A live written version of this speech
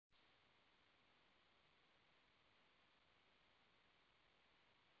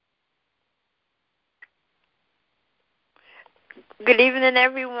Good evening,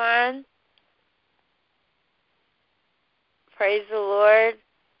 everyone. Praise the Lord.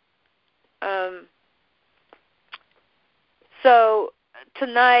 Um, so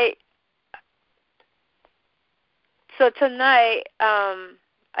tonight, I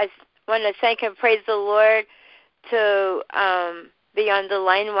want to thank and praise the Lord to be on the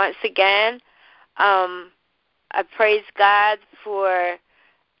line once again. I praise God for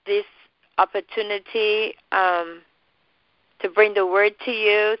this opportunity to bring the word to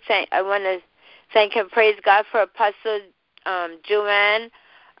you. I want to thank and praise God for Apostle Joanne,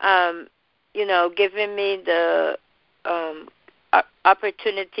 giving me the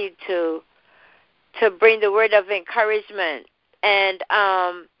opportunity to bring the word of encouragement. And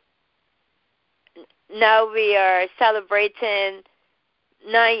now we are celebrating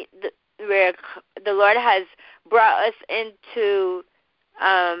where the Lord has brought us into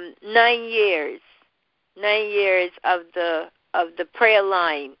 9 years of the prayer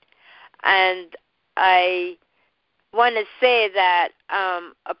line. And I want to say that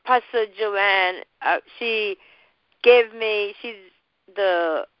Apostle Joanne, she's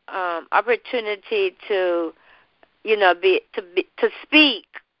the opportunity to speak.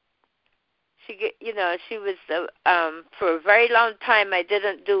 She was for a very long time I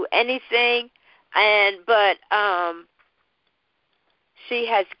didn't do anything, but she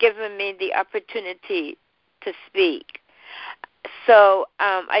has given me the opportunity to speak. So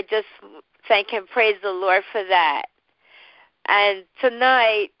I just thank and praise the Lord for that. And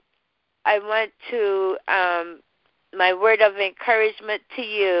tonight I want to my word of encouragement to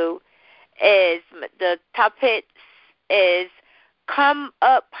you is the topic is come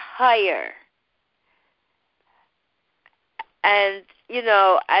up higher. And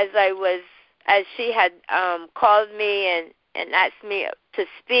as she had called me and asked me to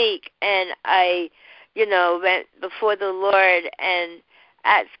speak, and I went before the Lord and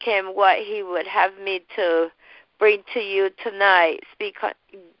asked him what he would have me to bring to you tonight, speak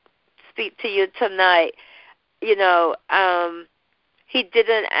to you tonight. He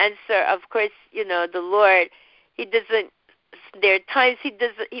didn't answer. Of course, the Lord, he doesn't. There are times he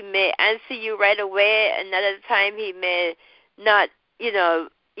may answer you right away. Another time he may not. You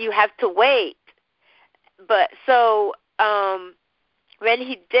have to wait. But so when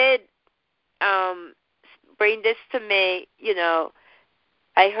he did bring this to me,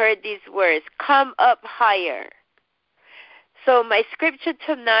 I heard these words: "Come up higher." So my scripture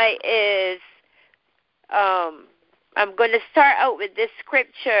tonight is. I'm going to start out with this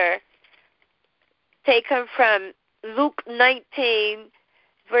scripture taken from Luke 19,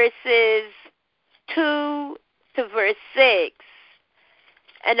 verses 2 to verse 6.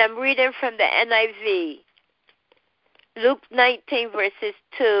 And I'm reading from the NIV. Luke 19, verses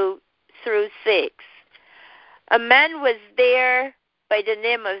 2 through 6. A man was there by the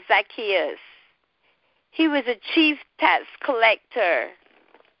name of Zacchaeus. He was a chief tax collector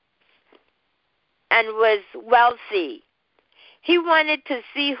and was wealthy. He wanted to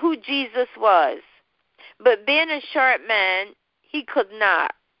see who Jesus was, but being a short man, he could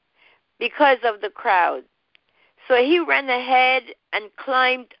not because of the crowd. So he ran ahead and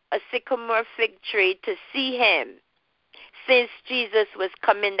climbed a sycamore fig tree to see him, since Jesus was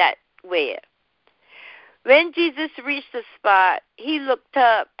coming that way. When Jesus reached the spot, he looked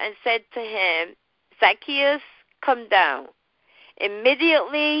up and said to him, "Zacchaeus, come down.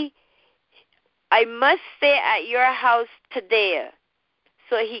 Immediately I must stay at your house today."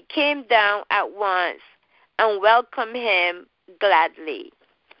 So he came down at once and welcomed him gladly.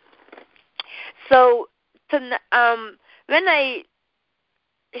 So when I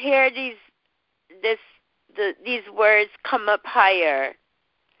hear these words, come up higher,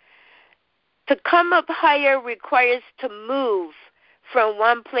 to come up higher requires to move from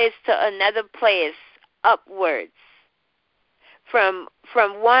one place to another place upwards, from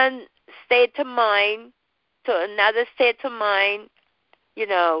one state of mind to another state of mind,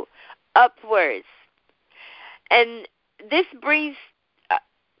 upwards. And this brings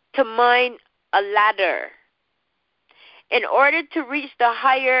to mind a ladder. In order to reach the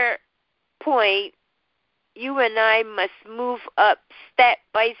higher point, you and I must move up step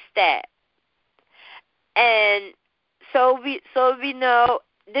by step. And so we know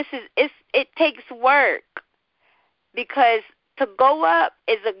it takes work, because to go up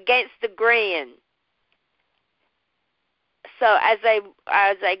is against the grain. So as I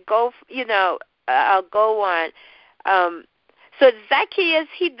go, I'll go on. So Zacchaeus,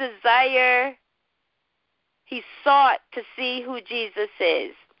 he sought to see who Jesus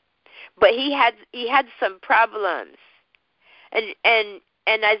is, but he had some problems, and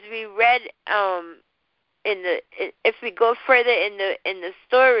as we read if we go further in the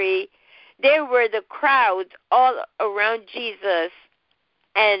story, there were the crowds all around Jesus,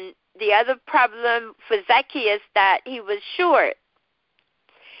 and the other problem for Zacchaeus that he was short.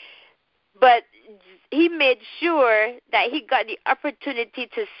 But he made sure that he got the opportunity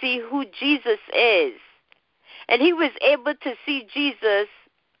to see who Jesus is. And he was able to see Jesus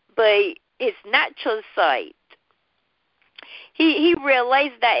by his natural sight. He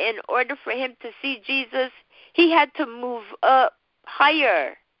realized that in order for him to see Jesus, he had to move up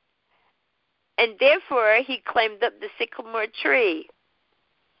higher. And therefore, he climbed up the sycamore tree.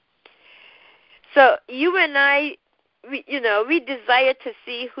 So you and I, we desire to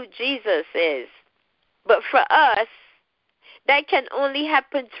see who Jesus is. But for us, that can only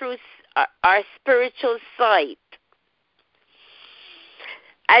happen through our spiritual sight.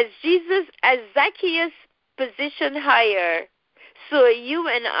 As Zacchaeus positioned higher, so you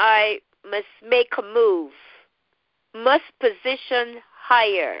and I must make a move, must position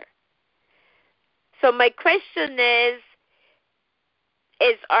higher. So my question is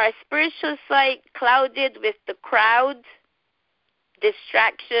our spiritual sight clouded with the crowd,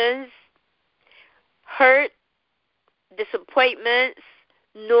 distractions, hurt, disappointments,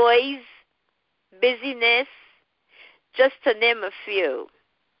 noise, busyness, just to name a few?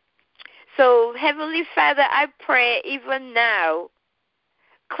 So, Heavenly Father, I pray even now,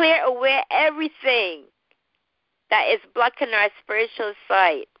 clear away everything that is blocking our spiritual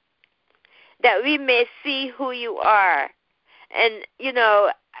sight, that we may see who you are. And,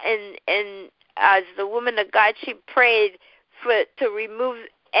 and as the woman of God, she prayed to remove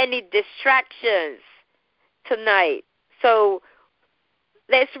any distractions tonight. So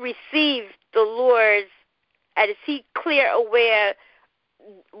let's receive the Lord as he clear away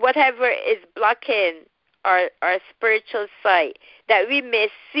whatever is blocking our spiritual sight, that we may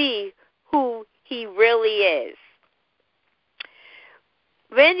see who he really is.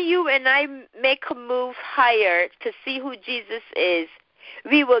 When you and I make a move higher to see who Jesus is,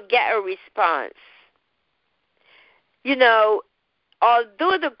 we will get a response.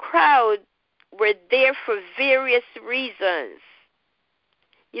 Although the crowd were there for various reasons,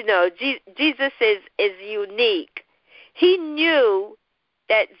 Jesus is unique. He knew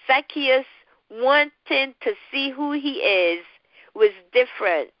that Zacchaeus wanting to see who he is was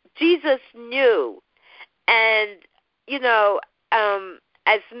different. Jesus knew. And,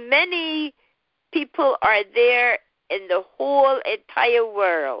 as many people are there in the whole entire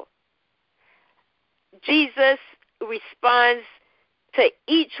world, Jesus responds to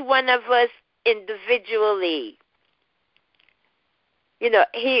each one of us individually.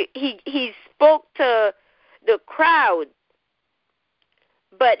 He spoke to the crowd,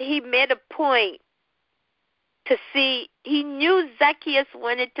 but he made a point to see. He knew Zacchaeus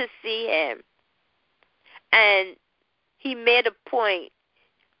wanted to see him, and he made a point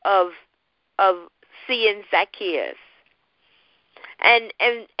of seeing Zacchaeus. And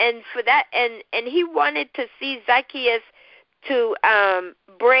for that, and he wanted to see Zacchaeus to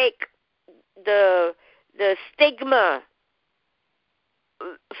break the stigma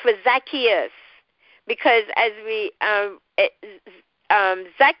for Zacchaeus, because as we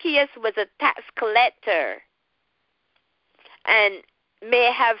Zacchaeus was a tax collector and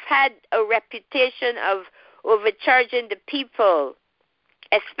may have had a reputation of overcharging the people,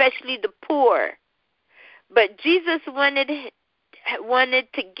 especially the poor. But Jesus wanted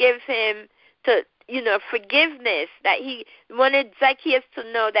to give him forgiveness, that he wanted Zacchaeus to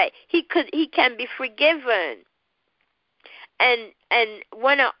know that he can be forgiven, and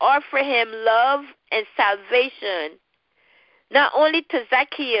want to offer him love and salvation, not only to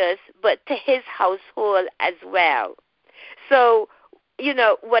Zacchaeus but to his household as well. So,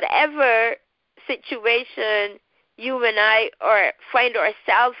 whatever situation you and I find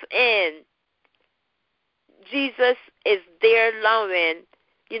ourselves in, Jesus is there allowing,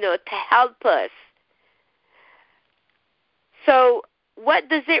 to help us. So what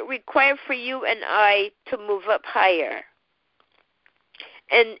does it require for you and I to move up higher?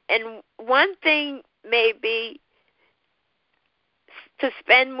 And one thing may be to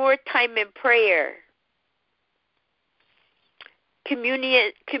spend more time in prayer,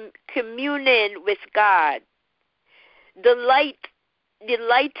 communing with God, delighting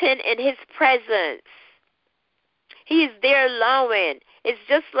in his presence. He is there allowing. It's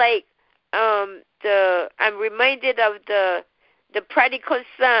just like I'm reminded of the prodigal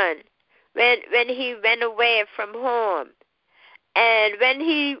son when he went away from home, and when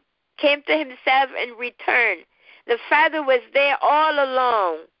he came to himself and returned, the father was there all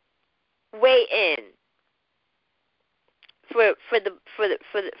along, waiting for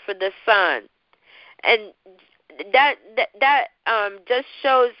the son. And that just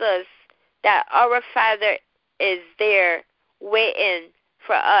shows us that our Father is there waiting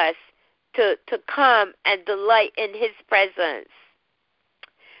for us to come and delight in His presence.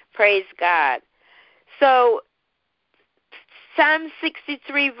 Praise God. So Psalm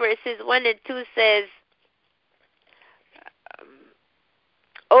 63 verses 1 and 2 says,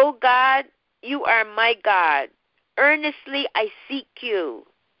 O God, you are my God. Earnestly I seek you.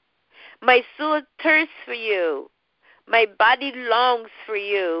 My soul thirsts for you. My body longs for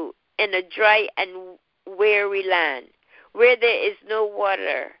you in a dry and weary land, where there is no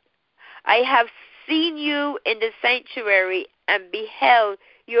water. I have seen you in the sanctuary and beheld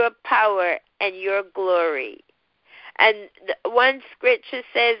your power and your glory. And one scripture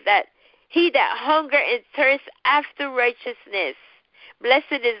says that he that hunger and thirsts after righteousness,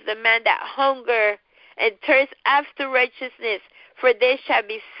 blessed is the man that hunger and thirsts after righteousness, for they shall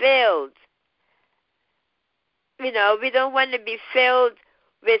be filled. You know, we don't want to be filled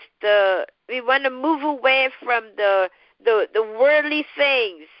with we want to move away from the worldly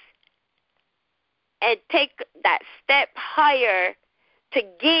things and take that step higher to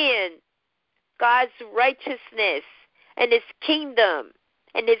gain God's righteousness and His kingdom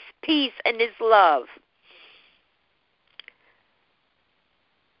and His peace and His love.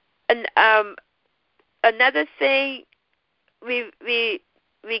 And another thing we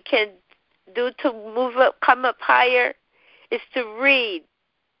can do to move up, come up higher, is to read,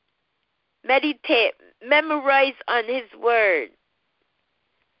 meditate, memorize on His Word.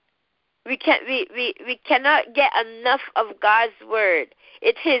 We cannot get enough of God's Word.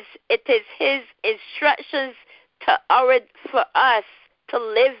 It is His instructions for us to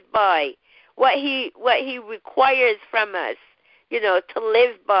live by, what He requires from us, to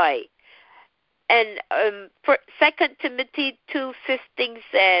live by. And 2 Timothy 2:15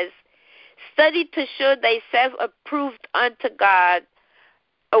 says, study to show thyself approved unto God,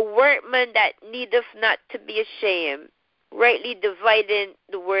 a workman that needeth not to be ashamed, rightly dividing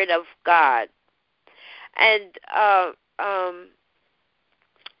the word of God. And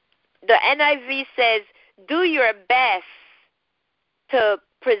the NIV says, do your best to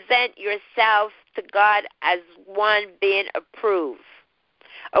present yourself to God as one being approved,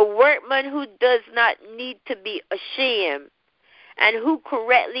 a workman who does not need to be ashamed, and who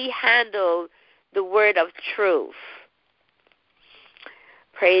correctly handle the word of truth.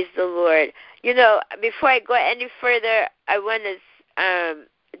 Praise the Lord. Before I go any further, I want to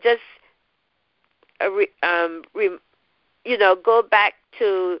just go back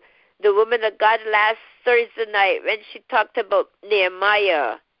to the woman of God last Thursday night when she talked about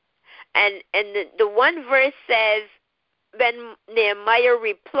Nehemiah. And the one verse says, when Nehemiah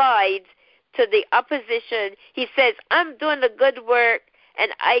replied to the opposition, he says, I'm doing a good work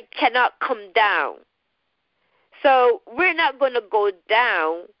and I cannot come down. So we're not going to go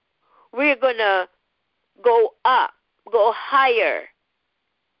down. We're going to go up, go higher.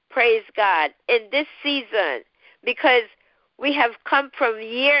 Praise God. In this season, because we have come from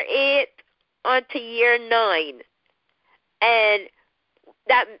year 8 on to year 9. And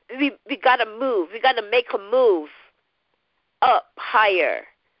that we got to move. We got to make a move up higher.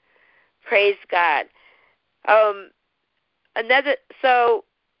 Praise God. And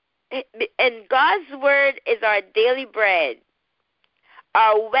God's word is our daily bread,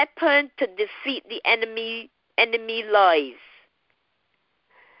 our weapon to defeat the enemy lies.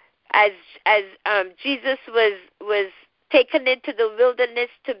 As Jesus was taken into the wilderness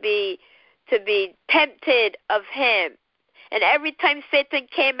to be tempted of him, and every time Satan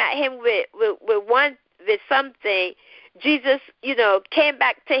came at him with something, Jesus, came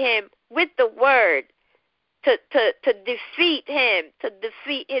back to him with the word to defeat him, to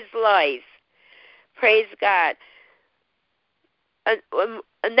defeat his lies. Praise God.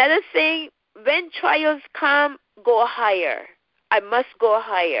 Another thing, when trials come, go higher. I must go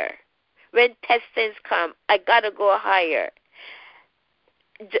higher. When testings come, I got to go higher.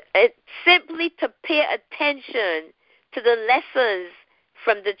 It's simply to pay attention to the lessons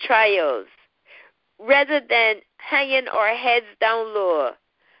from the trials, rather than hanging our heads down low,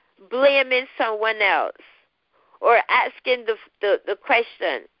 blaming someone else, or asking the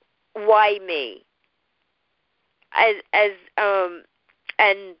question, why me? I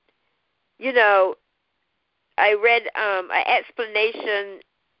read an explanation,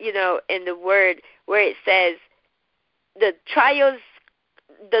 in the word where it says the trials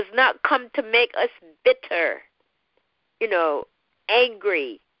does not come to make us bitter,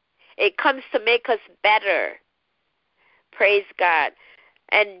 angry. It comes to make us better. Praise God.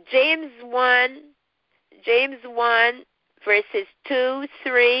 And James 1 verses 2,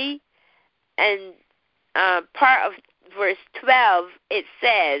 3, and part of verse 12, it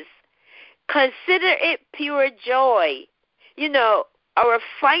says, consider it pure joy. You know, our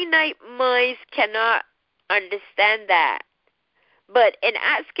finite minds cannot understand that. But in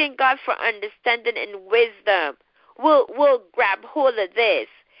asking God for understanding and wisdom, we'll grab hold of this.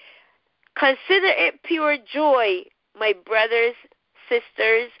 Consider it pure joy, my brothers,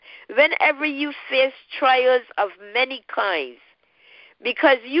 sisters, whenever you face trials of many kinds,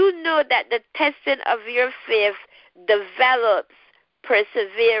 because you know that the testing of your faith develops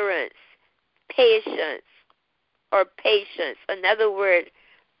perseverance, patience. Another word,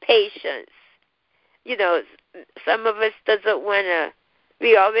 patience. You know, some of us doesn't want to.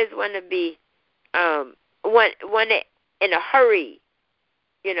 We always want to be want it in a hurry.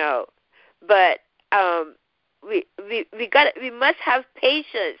 You know, but we must have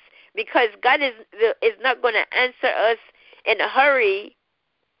patience, because God is not going to answer us in a hurry.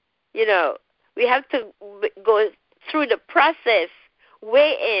 You know, we have to go through the process,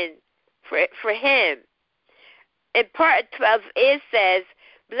 waiting for Him. And part 12a says,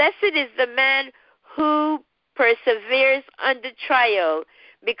 blessed is the man who perseveres under trial,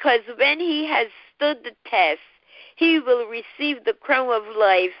 because when he has stood the test, he will receive the crown of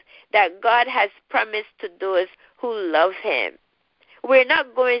life that God has promised to those who love Him. We're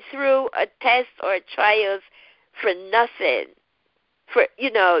not going through a test or trials for nothing.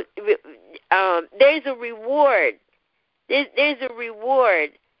 There's a reward. There's a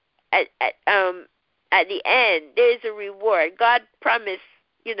reward at the end. There's a reward. God promised,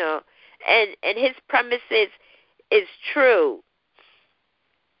 and His promises is true.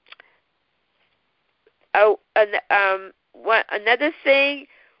 Another thing,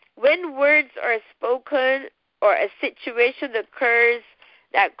 when words are spoken or a situation occurs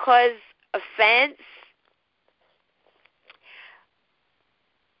that cause offense,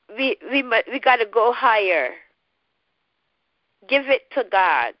 we got to go higher. Give it to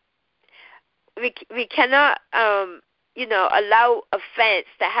God. We cannot allow offense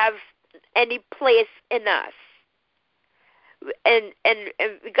to have any place in us. And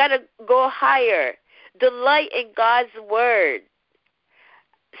we got to go higher. Delight in God's word.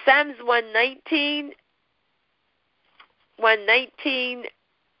 Psalms 119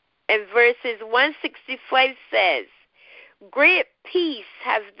 and verses 165 says, great peace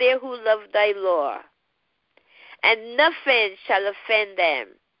have they who love thy law, and nothing shall offend them.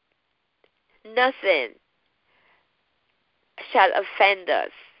 Nothing shall offend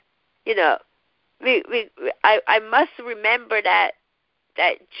us. I must remember that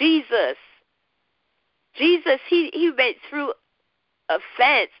Jesus, he went through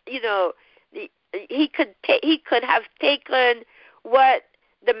offense. He could have taken what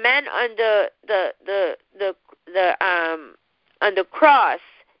the man on the cross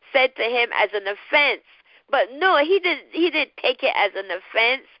said to him as an offense, but no, he didn't take it as an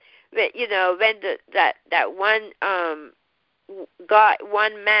offense. When that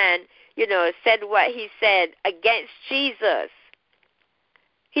one man said what he said against Jesus.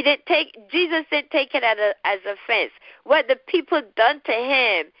 Jesus didn't take it as offense. What the people done to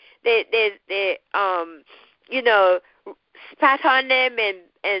him, they spat on him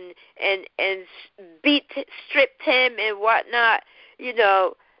and stripped him and whatnot. He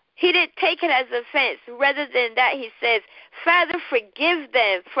didn't take it as offense. Rather than that, he says, Father, forgive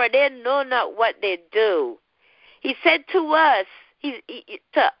them, for they know not what they do. He said to us, he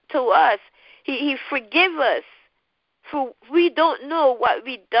forgive us, for we don't know what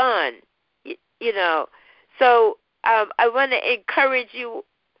we done. So I want to encourage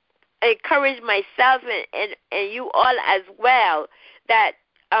myself and you all as well, that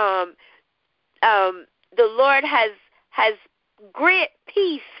the Lord has great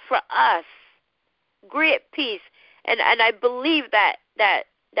peace for us, great peace, and I believe that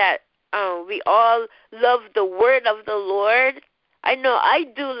we all love the word of the Lord. I know I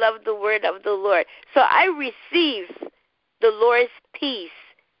do love the word of the Lord, so I receive the Lord's peace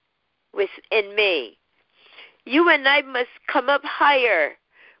within me. You and I must come up higher,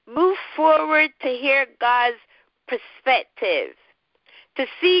 move forward to hear God's perspective, to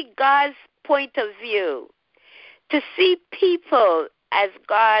see God's point of view, to see people as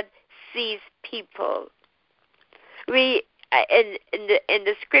God sees people. In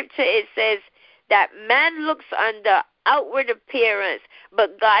the scripture it says that man looks on the outward appearance,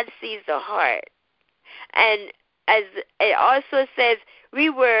 but God sees the heart. And as it also says, we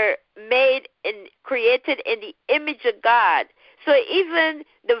were made and created in the image of God. So even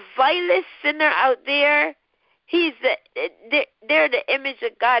the vilest sinner out there, they're the image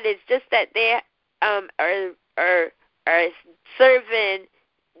of God. It's just that they are serving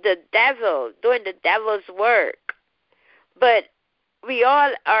the devil, doing the devil's work. But we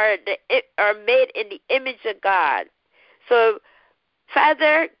all are made in the image of God. So,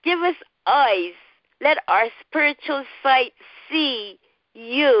 Father, give us eyes. Let our spiritual sight see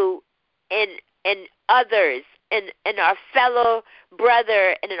you in others, in our fellow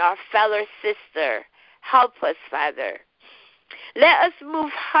brother and in our fellow sister. Help us, Father. Let us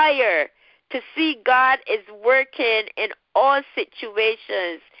move higher to see God is working in all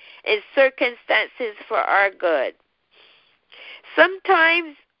situations and circumstances for our good.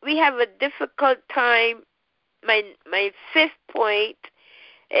 Sometimes we have a difficult time. My fifth point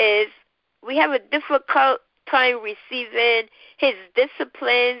is we have a difficult time receiving his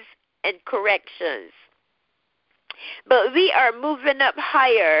disciplines and corrections. But we are moving up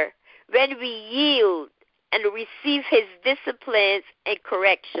higher when we yield and receive his disciplines and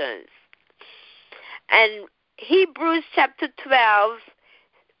corrections. And Hebrews chapter 12,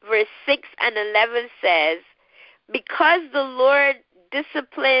 verse 6 and 11 says, because the Lord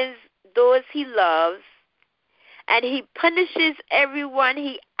disciplines those he loves, and he punishes everyone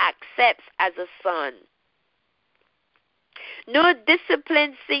he accepts as a son. No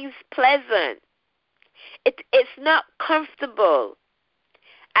discipline seems pleasant. It's not comfortable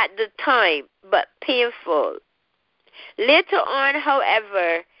at the time, but painful. Later on,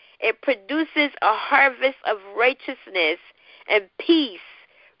 however, it produces a harvest of righteousness and peace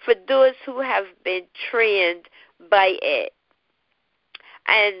for those who have been trained by it.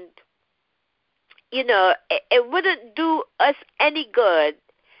 And, you know, it wouldn't do us any good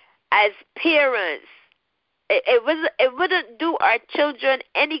as parents. It wouldn't do our children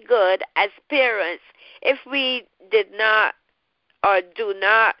any good as parents if we did not or do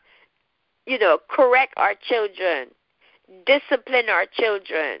not, you know, correct our children, discipline our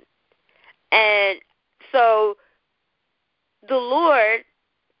children. And so the Lord,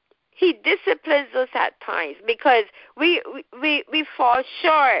 he disciplines us at times because we fall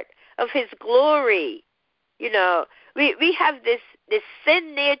short of his glory. You know, we have this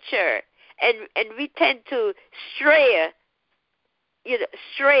sin nature, and we tend to stray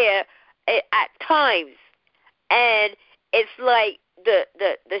at times. And it's like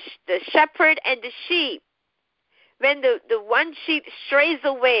the shepherd and the sheep. When the one sheep strays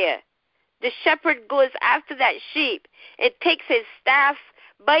away, the shepherd goes after that sheep and takes his staff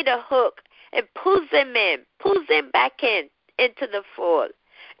by the hook and pulls them back into the fold.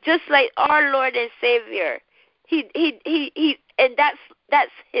 Just like our Lord and Savior. He and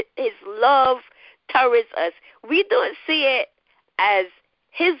that's his love towards us. We don't see it as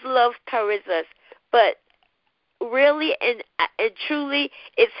his love towards us, but really and truly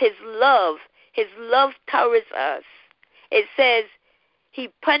it's his love towards us. It says he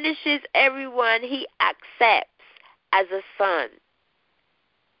punishes everyone he accepts as a son.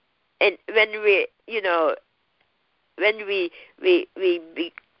 And when we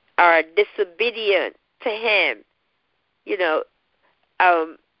are disobedient to him, you know,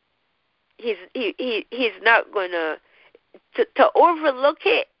 he's not gonna to overlook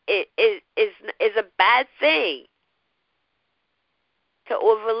it is a bad thing. To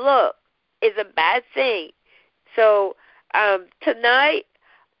overlook is a bad thing. So tonight,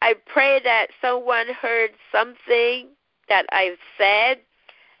 I pray that someone heard something that I've said,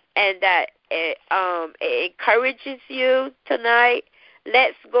 and that it encourages you tonight.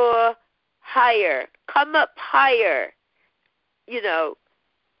 Let's go higher. Come up higher, you know,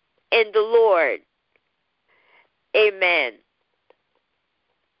 in the Lord. Amen.